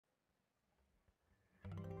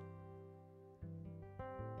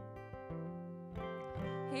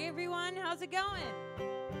Hey everyone, how's it going?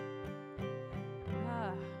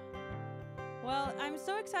 Well, I'm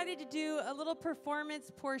so excited to do a little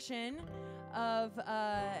performance portion of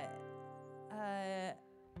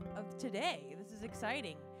today. This is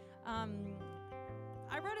exciting. I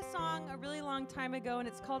wrote a song a really long time ago, and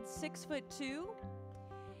it's called 6'2",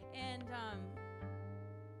 and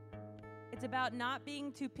it's about not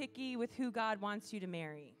being too picky with who God wants you to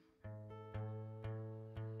marry.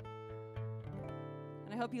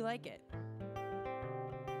 And I hope you like it.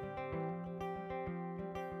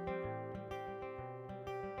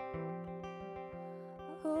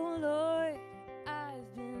 Oh Lord,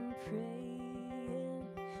 I've been praying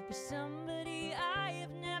for somebody I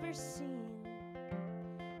have never seen,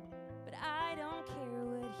 but I don't care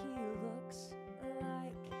what he looks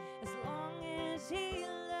like as long as he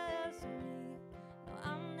loves me. No,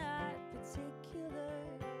 I'm not particular,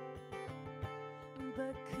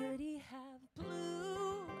 but could he have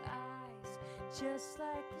blue eyes just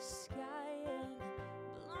like the sky and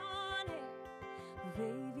blonde hair,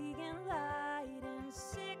 radiant light, and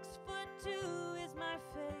 6'2" is my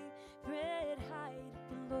favorite height.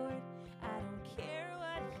 But Lord, I don't care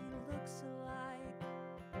what he looks like,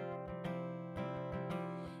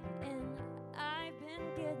 and I've been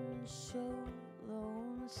getting so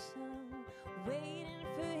lonesome waiting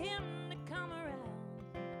for him to come around.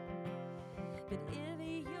 But if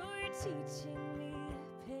you're teaching me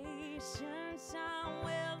patience, I'm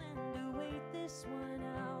willing to wait this one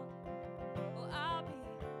out. Oh, I'll be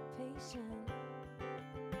patient.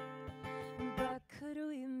 But could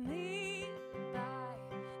we meet by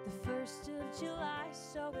the 1st of July?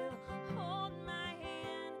 So we'll hold my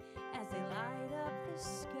hand as they light up the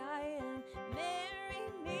sky and marry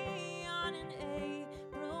me on an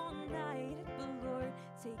April night. But Lord,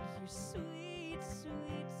 take your sweet,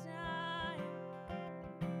 sweet time.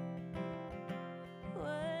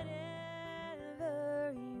 Whatever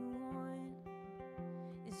you want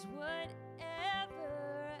is whatever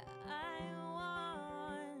I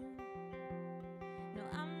want. No,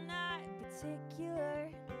 I'm not particular.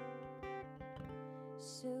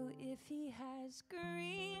 So if he has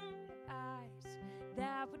green eyes,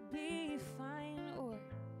 that would be fine, or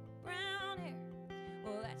brown hair,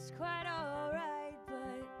 well, that's quite alright.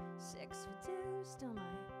 But 6'2" still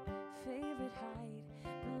my favorite height.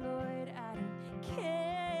 But Lord, I don't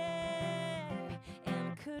care.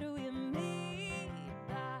 And could we meet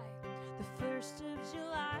by the 1st of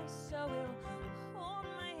July? So we'll hold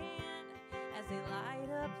my hand as they light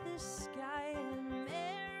up the sky and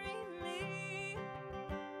marry me.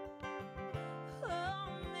 Oh,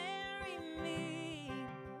 marry me.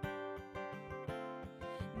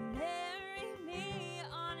 Marry me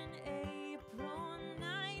on an April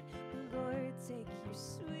night. But Lord, take your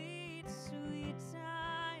sweet, sweet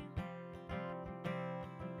time.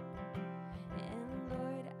 And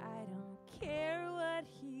Lord, I don't care what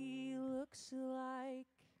he looks like.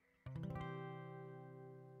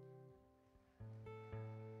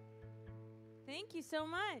 Thank you so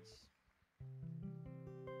much.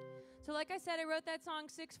 So like I said, I wrote that song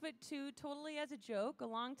 6'2" totally as a joke a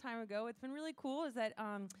long time ago. What's been really cool is that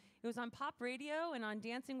it was on pop radio and on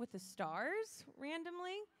Dancing with the Stars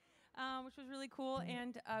randomly, which was really cool.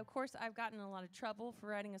 And of course, I've gotten in a lot of trouble for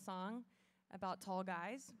writing a song about tall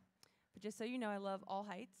guys. But just so you know, I love all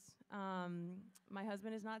heights. My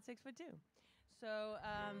husband is not 6'2". So,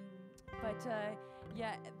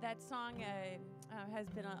 yeah, that song has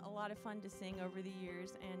been a lot of fun to sing over the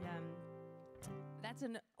years, and that's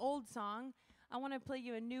an old song. I want to play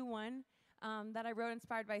you a new one that I wrote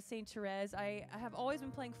inspired by Saint Therese. I have always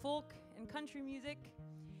been playing folk and country music,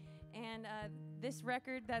 and this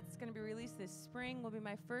record that's going to be released this spring will be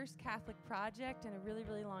my first Catholic project in a really,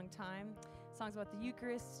 really long time. Songs about the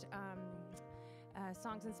Eucharist,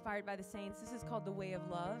 songs inspired by the saints. This is called The Way of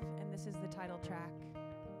Love, and this is the title track.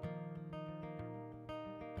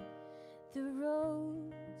 The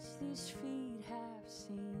roads these feet have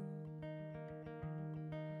seen,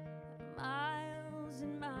 miles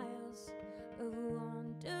and miles of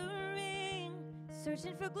wandering,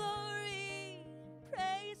 searching for glory,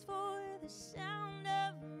 praise for the sound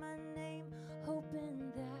of my name,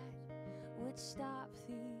 hoping that would stop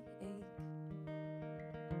the ache.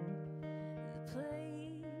 The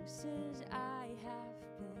places I have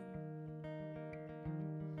been,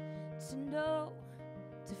 to know,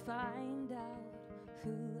 to find out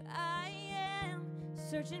who I am,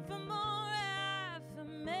 searching for more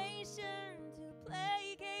affirmation to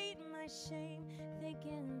placate my shame,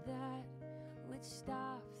 thinking that would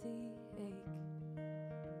stop the ache.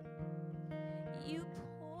 You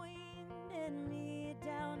pointed me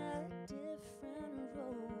down a different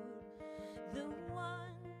road, the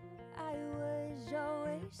one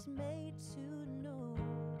voice made to know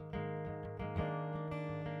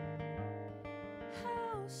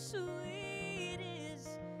how sweet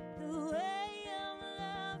is the way of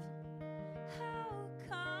love, how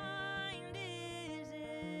kind is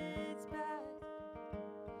its path.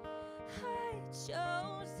 I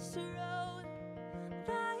chose this road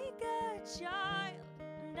like a child,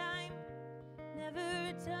 and I'm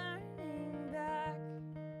never turning back.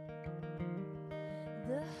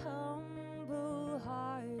 The humble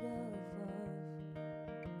heart of love,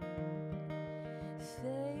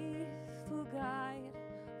 faithful guide,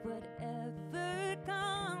 whatever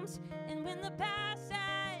comes. And when the past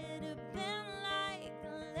had been like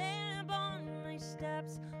a lamp on my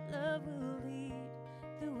steps, love will lead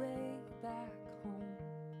the way back home.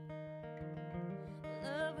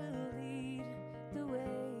 Love will lead the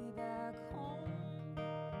way back home.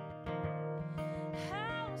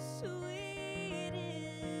 How sweet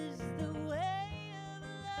is the way of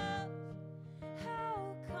love,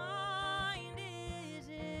 how kind is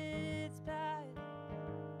its path.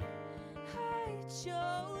 I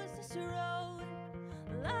chose this road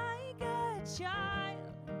like a child,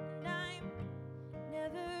 and I'm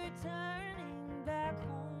never turning back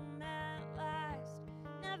home at last,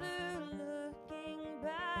 never looking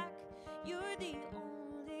back. You're the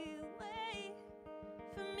only way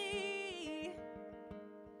for me.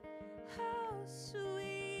 How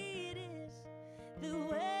sweet is the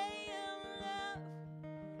way of love,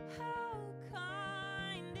 how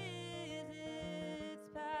kind is its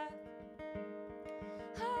path.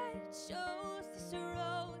 I chose this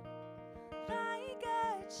road like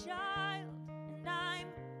a child, and I'm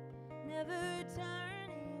never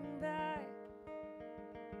turning back,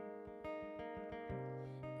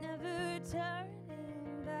 never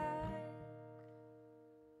turning back.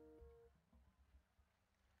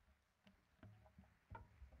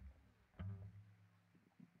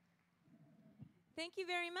 Thank you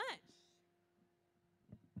very much.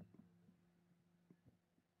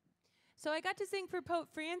 So I got to sing for Pope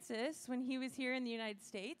Francis when he was here in the United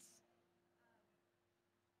States.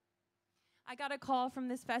 I got a call from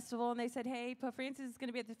this festival, and they said, hey, Pope Francis is going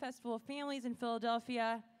to be at the Festival of Families in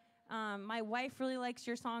Philadelphia. My wife really likes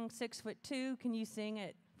your song, 6'2". Can you sing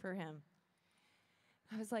it for him?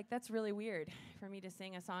 I was like, that's really weird for me to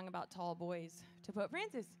sing a song about tall boys to Pope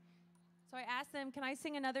Francis. So I asked them, can I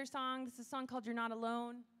sing another song? This is a song called You're Not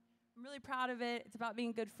Alone. I'm really proud of it. It's about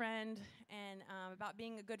being a good friend, and about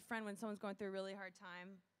being a good friend when someone's going through a really hard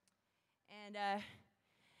time. And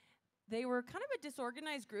they were kind of a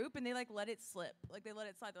disorganized group, and they let it slip. They let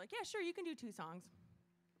it slide. They're like, yeah, sure, you can do 2 songs.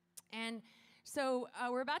 And so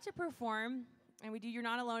we're about to perform, and we do You're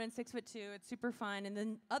Not Alone in 6'2". It's super fun. And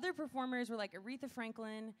then other performers were like Aretha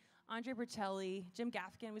Franklin, Andre Bertelli, Jim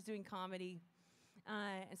Gaffigan was doing comedy.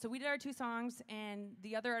 And so we did our 2 songs, and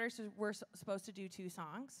the other artists were supposed to do 2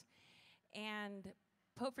 songs. And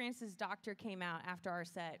Pope Francis' doctor came out after our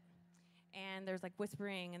set, and there's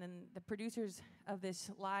whispering, and then the producers of this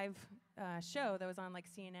live show that was on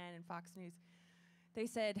CNN and Fox News, they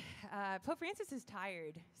said, Pope Francis is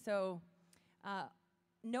tired, so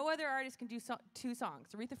no other artist can do 2 songs.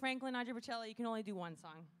 Aretha Franklin, Andre Bocelli, you can only do 1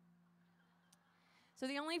 song. So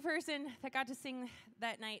the only person that got to sing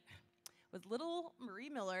that night was little Marie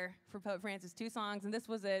Miller for Pope Francis, 2 songs, and this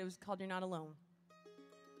was it. It was called You're Not Alone.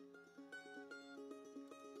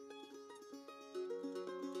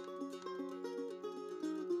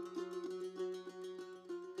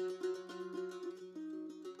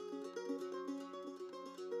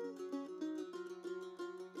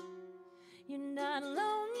 You're not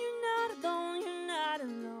alone, you're not alone, you're not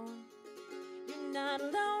alone. You're not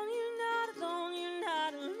alone, you're not alone, you're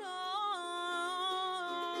not alone.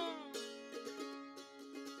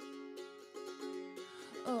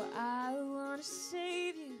 Oh, I want to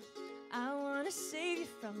save you. I want to save you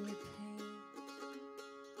from your pain.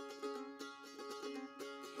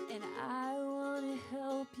 And I want to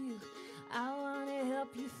help you. I want to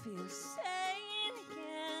help you feel sane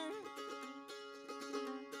again.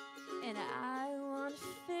 And I want to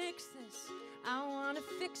fix this. I want to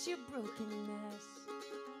fix your brokenness.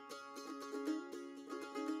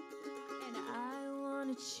 And I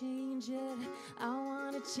want to change it. I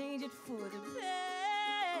want to change it for the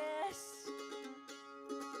best.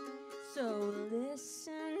 So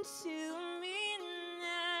listen to me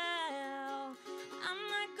now. I'm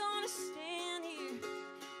not gonna stand here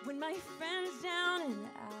when my friend's down and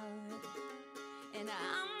out. And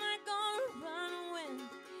I'm not gonna run when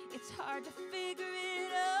it's hard to figure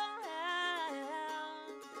it all out.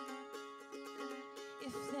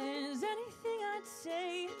 If there's anything I'd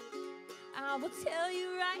say, I will tell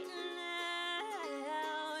you right now.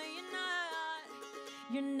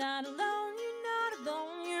 You're not alone, you're not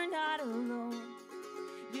alone, you're not alone.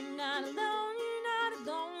 You're not alone, you're not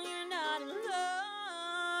alone, you're not alone.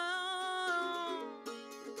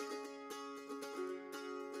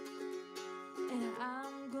 And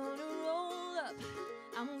I'm gonna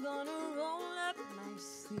roll up my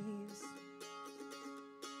sleeves.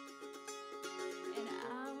 And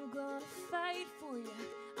I'm gonna fight for you.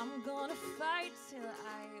 I'm gonna fight till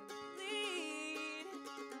I bleed.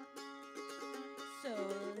 So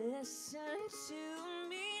listen to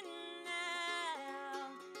me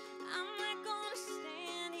now. I'm not gonna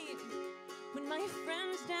stand here when my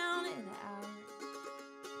friend's down and out.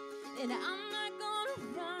 And I'm not gonna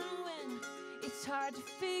run when it's hard to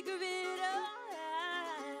figure it out.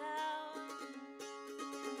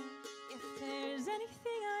 If there's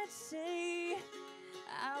anything I'd say,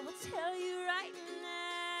 I will tell you right now.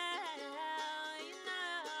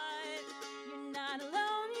 You're not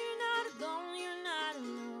alone, you're not alone, you're not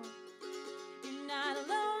alone. You're not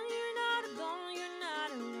alone, you're not alone, you're not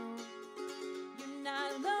alone. You're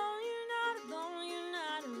not alone, you're not alone, you're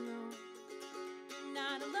not alone. You're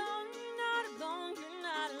not alone, you're not alone, you're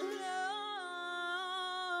not alone.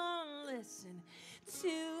 Listen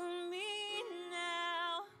to me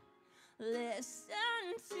now.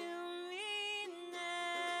 Listen to me now.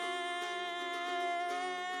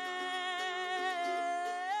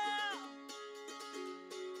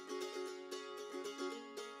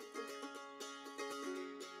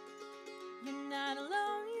 You're not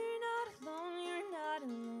alone, you're not alone, you're not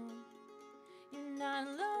alone. You're not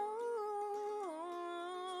alone.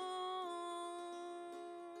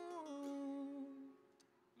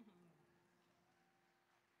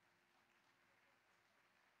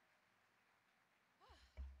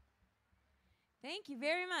 Thank you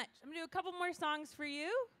very much. I'm going to do a couple more songs for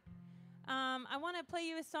you. I want to play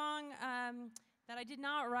you a song that I did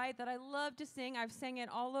not write, that I love to sing. I've sang it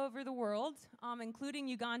all over the world, including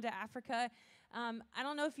Uganda, Africa. I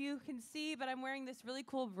don't know if you can see, but I'm wearing this really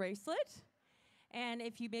cool bracelet. And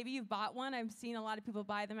if maybe you've bought one, I've seen a lot of people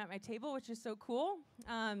buy them at my table, which is so cool.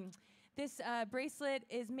 This bracelet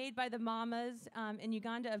is made by the mamas in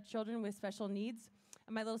Uganda of children with special needs.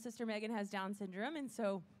 My little sister Megan has Down syndrome, and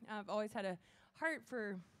so I've always had a heart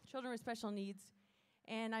for children with special needs.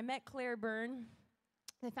 And I met Claire Byrne,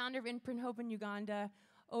 the founder of Imprint Hope in Uganda,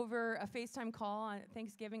 over a FaceTime call on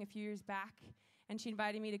Thanksgiving a few years back. And she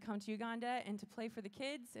invited me to come to Uganda and to play for the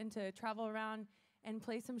kids and to travel around and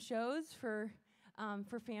play some shows for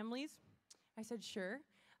families. I said, sure.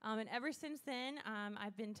 And ever since then,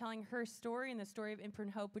 I've been telling her story and the story of Imprint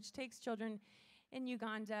Hope, which takes children in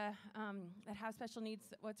Uganda that have special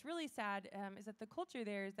needs. What's really sad is that the culture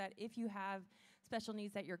there is that if you have special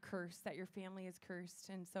needs, that you're cursed, that your family is cursed.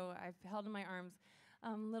 And so I've held in my arms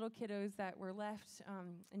little kiddos that were left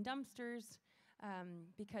in dumpsters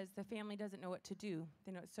because the family doesn't know what to do.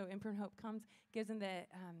 So Imprint Hope comes, gives them the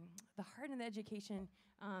heart and the education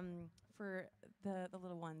for the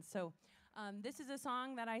little ones. So this is a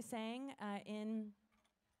song that I sang in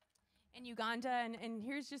Uganda, and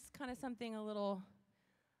here's just kind of something a little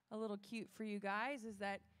cute for you guys, is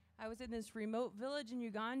that I was in this remote village in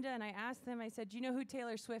Uganda, and I asked them, I said, do you know who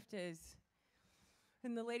Taylor Swift is?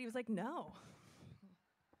 And the lady was like, no.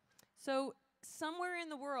 So somewhere in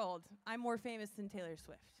the world, I'm more famous than Taylor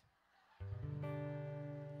Swift.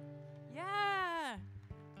 Yeah.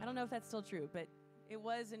 I don't know if that's still true, but it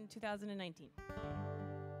was in 2019.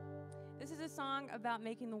 This is a song about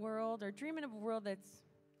making the world, or dreaming of a world that's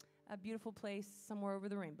a beautiful place somewhere over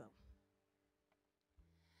the rainbow.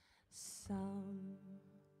 Somewhere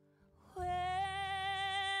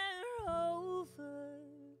over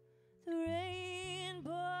the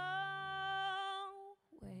rainbow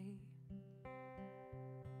way,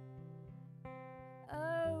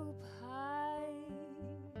 up high,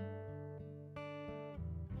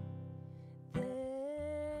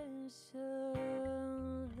 there's something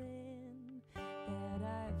that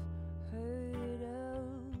I've heard of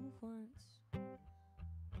once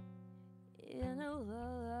in a lullaby.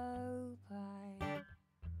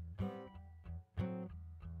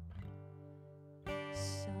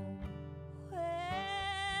 Somewhere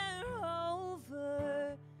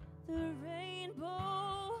over the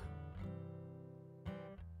rainbow,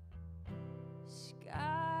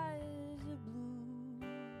 skies are blue,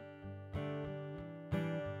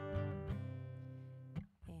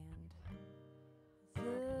 and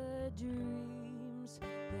the dreams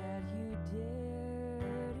that you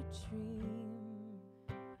dare to dream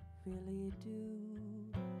really do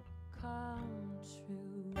come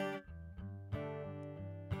true.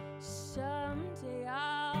 Someday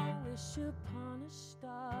I'll wish upon a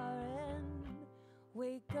star and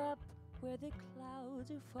wake up where the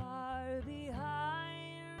clouds are far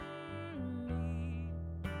behind me,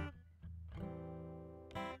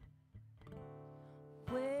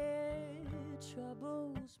 where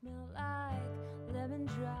troubles melt like lemon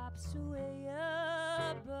drops away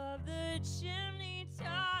above the chimney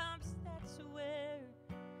tops. That's where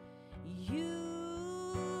you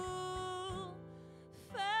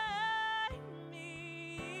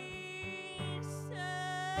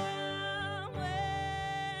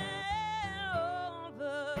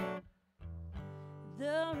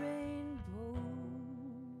the rainbow,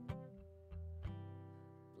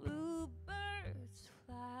 bluebirds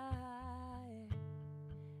fly,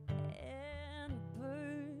 and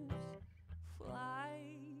birds fly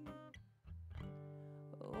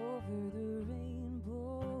over the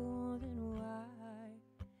rainbow. Then why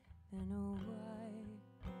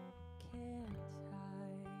can't I?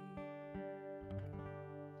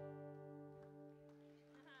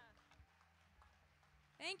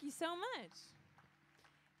 Thank you so much.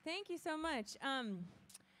 Thank you so much.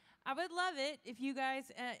 I would love it if you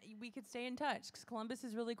guys, we could stay in touch, because Columbus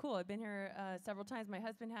is really cool. I've been here several times. My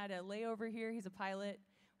husband had a layover here. He's a pilot.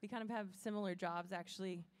 We kind of have similar jobs,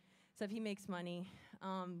 actually, except he makes money.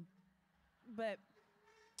 But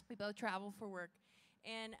we both travel for work.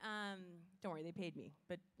 And don't worry, they paid me.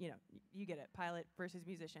 But, you know, you get it, pilot versus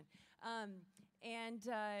musician.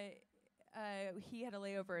 He had a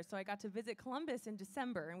layover, so I got to visit Columbus in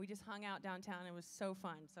December, and we just hung out downtown. It was so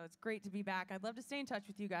fun, so it's great to be back. I'd love to stay in touch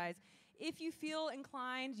with you guys. If you feel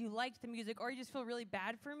inclined, you liked the music, or you just feel really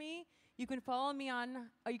bad for me, you can follow me on,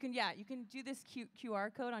 you can do this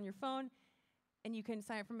QR code on your phone, and you can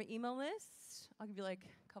sign up for my email list. I'll give you like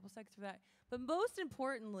a couple seconds for that. But most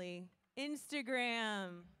importantly,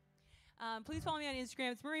 Instagram. Please follow me on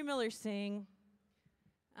Instagram. It's Marie Miller Sing.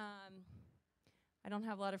 I don't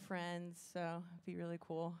have a lot of friends, so it'd be really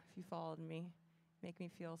cool if you followed me. Make me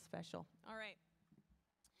feel special. All right.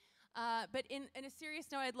 But in a serious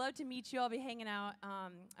note, I'd love to meet you. I'll be hanging out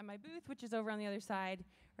at my booth, which is over on the other side,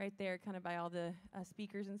 right there, kind of by all the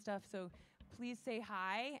speakers and stuff. So please say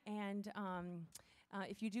hi. And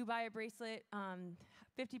if you do buy a bracelet,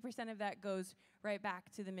 50% of that goes right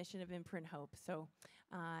back to the mission of Imprint Hope. So,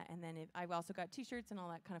 and then I've also got T-shirts and all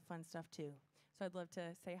that kind of fun stuff too. So I'd love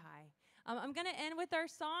to say hi. I'm going to end with our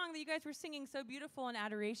song that you guys were singing so beautiful in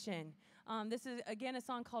adoration. This is, again, a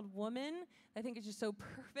song called Woman. I think it's just so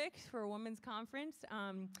perfect for a women's conference.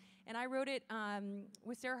 And I wrote it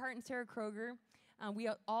with Sarah Hart and Sarah Kroger. We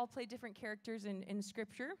all play different characters in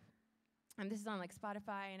Scripture. And this is on like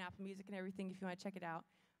Spotify and Apple Music and everything if you want to check it out.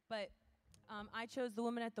 But I chose The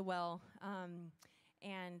Woman at the Well.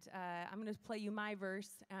 And I'm going to play you my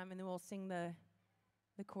verse, and then we'll sing the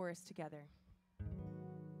chorus together.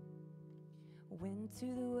 Went to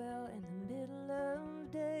the well in the middle of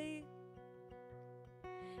day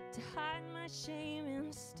to hide my shame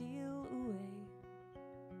and steal away.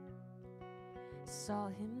 Saw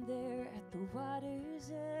him there at the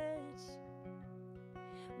water's edge,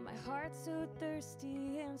 my heart so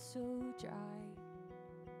thirsty and so dry.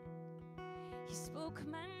 He spoke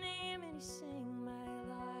my name and he sang my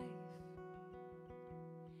life.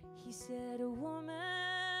 He said, "A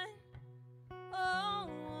woman, oh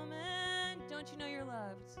woman, don't you know you're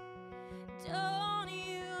loved? Don't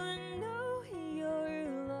you know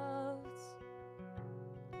you're loved?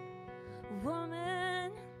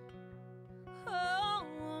 Woman, oh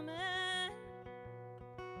woman,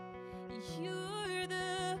 you're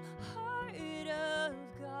the heart of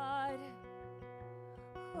God.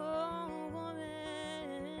 Oh woman,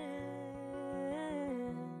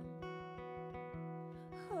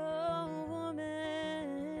 oh woman,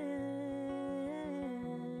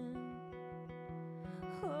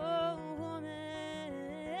 oh woman.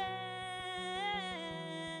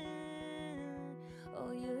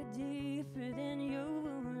 Oh, you're deeper than your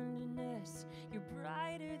woundedness, you're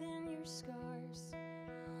brighter than your scars.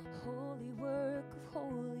 Holy work of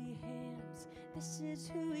holy hands, this is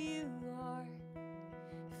who you are.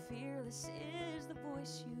 Fearless is the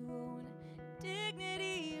voice you own,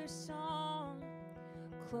 dignity your song,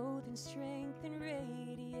 clothed in strength and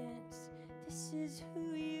radiance. This is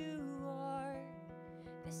who you are.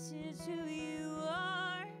 This is who you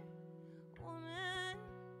are. Woman,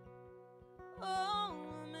 oh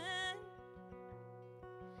woman,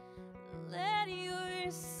 let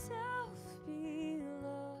yourself be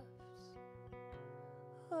loved.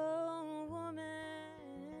 Oh woman,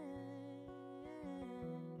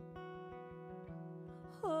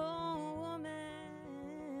 oh woman.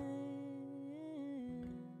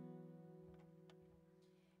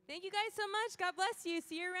 Thank you guys so much. God bless you.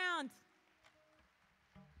 See you around.